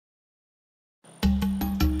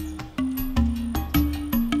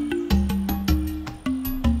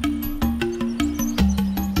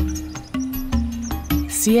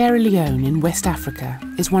Sierra Leone in West Africa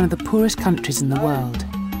is one of the poorest countries in the world.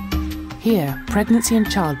 Here, pregnancy and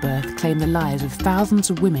childbirth claim the lives of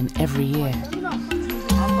thousands of women every year.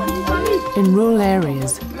 In rural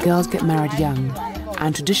areas, girls get married young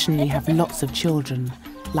and traditionally have lots of children,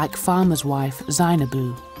 like farmer's wife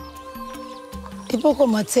Zainabu. Ipoko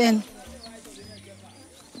maten,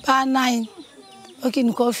 pa 9,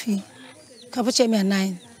 okin coffee, kapuche me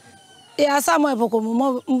 9. E asamo ipoko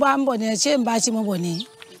mbambo ne chemba chimo boni.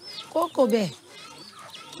 Koko be.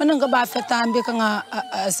 Mananga ba feta ambe kanga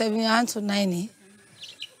 7 to 9.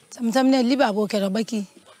 Samtamne liba bo kero baki.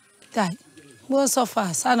 Tai. Bon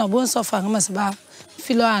sofa, sana bon sofa ngama ba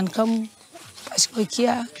filo an kam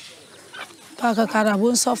paskokia. Pa ka kara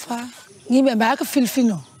bon sofa. Ngibe ba ka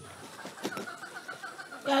filfino.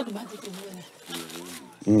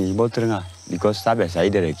 Because sabe sair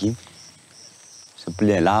daqui, se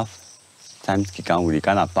play laugh, times que can we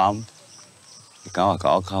can a palm, you can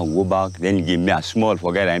go back, then you give me a small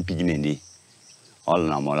forget I'm picking in the all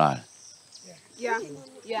normal. Yeah.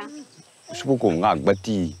 Spoke on gag, but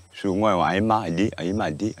tea, so I am a day,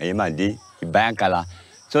 bankala.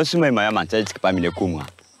 So soon my man says Pamela Kuma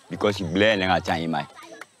because you blame and I time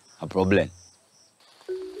a problem.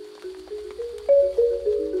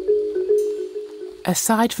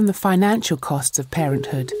 Aside from the financial costs of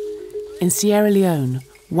parenthood, in Sierra Leone,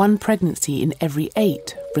 1 pregnancy in every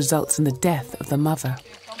 8 results in the death of the mother.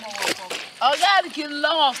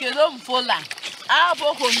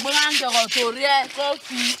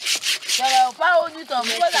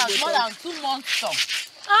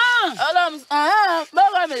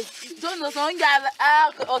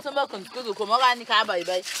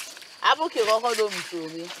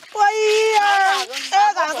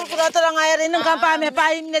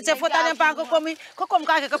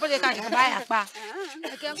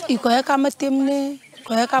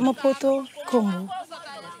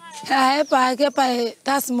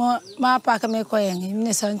 That's more my pack me coying.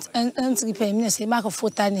 Innocent and pay me say Marco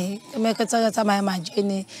Fotani, make a tell my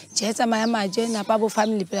journey, Jetta my journey, a Pabo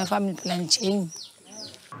family plan change.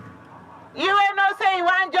 You ain't no say you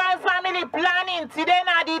want join family planning today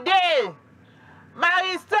na the day.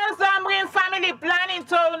 Mary still some bring family planning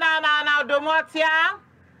to now Domotia.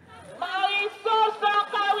 Mary still some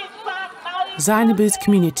Zainabu's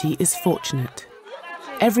community is fortunate.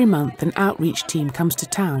 Every month, an outreach team comes to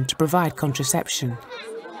town to provide contraception.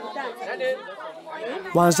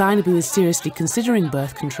 While Zainabu is seriously considering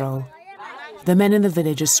birth control, the men in the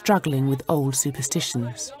village are struggling with old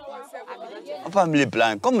superstitions. Family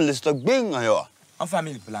plan, come let's talk bing ayo.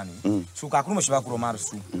 Family planning. So kakuru mshiba kuromar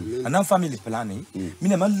su. Anam family planning.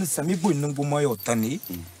 Mine mal sami boy nungbo moyo tani.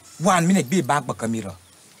 Wan mine be bag ba kamera.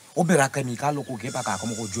 Obera kami kalo ko ke ba ka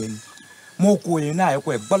ko join. Mo ko yina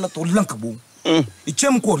ko e bala to lankbu.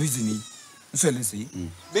 Ichem ko reasoning. Nselisi.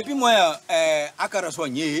 Bepi moya akara so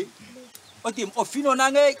nye. Otim ofino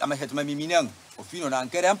nange kama hetma miminang. Ofino nang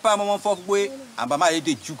kere ampa mama fofwe amba ma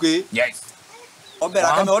ete chuke. Yes.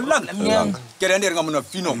 Obera kame olang. Kere nder ngamuna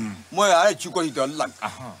fino. Moya ale chuko hito olang.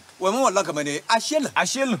 We mo olang kame ne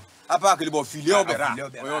ashel. Apa ke libo filio obera.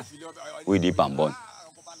 We deep and born.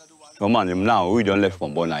 So man, now we don't left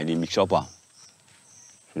from born I need mix up. So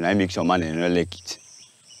I mix some man and I like it.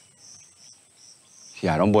 Si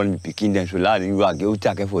I don't born me picking them so loud you are go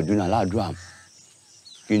take for doing a lot drum.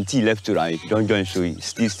 You can left to right, don't join so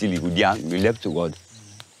still good young, you left to God.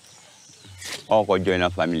 Or go join a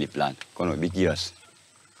family plan. Gonna be curious.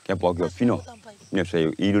 Keep walk your fino. You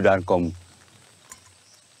say you don't come.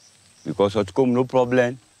 Because it come no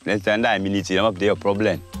problem. Next time I mean it's up there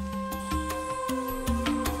problem.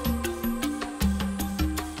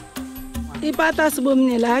 Ipatas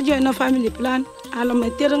bumni la join a family plan. Alo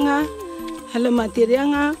materianga, alo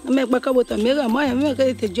materianga. Make bakabota mega moya make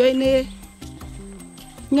it join e.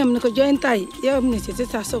 Nyam nako join tai. Ya mni se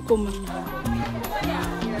sa so kuma.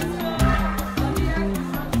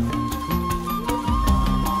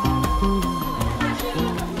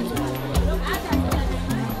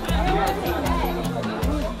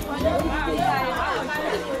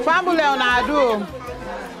 Family Leonardo.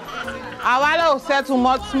 I want to say too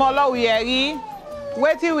much smaller we are.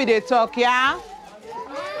 Waiting with the talk, yeah?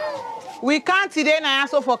 We can't today now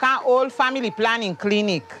so for can old family planning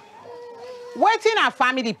clinic. Waiting a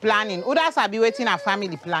family planning. Who does be waiting a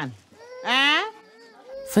family plan? Eh?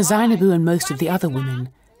 For Zainabu and most of the other women,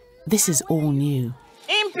 this is all new.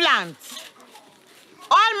 Implants.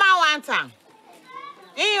 All my want them.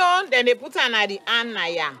 Then they put an at the hand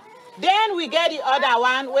now. Then we get the other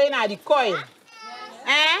one when at the coil.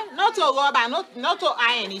 Not to rubber, not to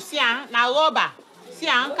iron. You see, now rubber. See,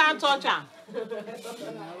 can't touch her.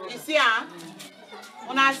 You see,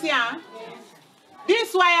 when I see,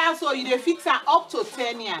 This wire so you dey fix her up to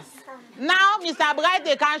 10 years. Now, Mr. Bright,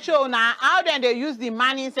 they can show now how then they use the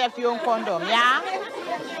money self-your condom, yeah?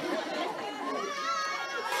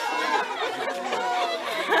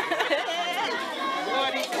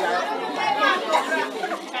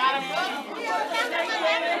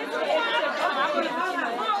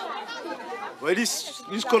 Well, this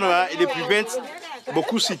condom, it prevents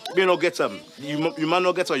beaucoup sick. May not get them. You might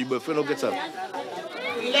not get them. You prefer not get them.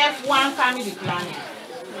 We left one family planning.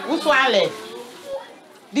 Which one left?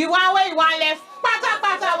 The one where you want left,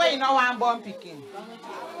 pata where you know one born picking.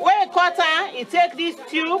 Where you cut her, you take this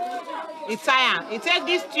tube, you tie her. You take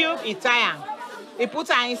this tube, you tie her. You put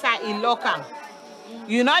her inside, you lock her.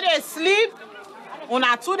 You know they sleep, when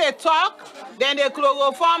her two they talk, then they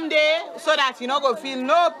chloroform there so that you not go feel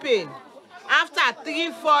no pain. After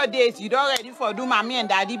 3-4 days, you don't ready for do mommy and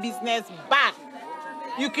daddy business back.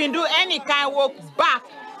 You can do any kind of work back.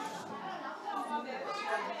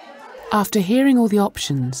 After hearing all the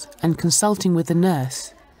options and consulting with the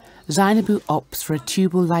nurse, Zainabu opts for a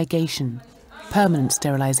tubal ligation, permanent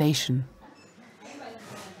sterilisation.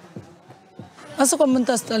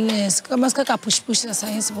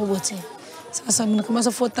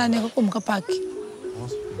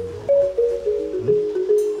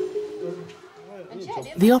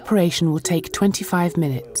 The operation will take 25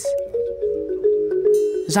 minutes.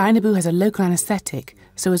 Zainabu has a local anaesthetic,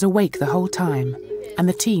 so is awake the whole time, and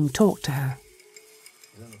the team talk to her.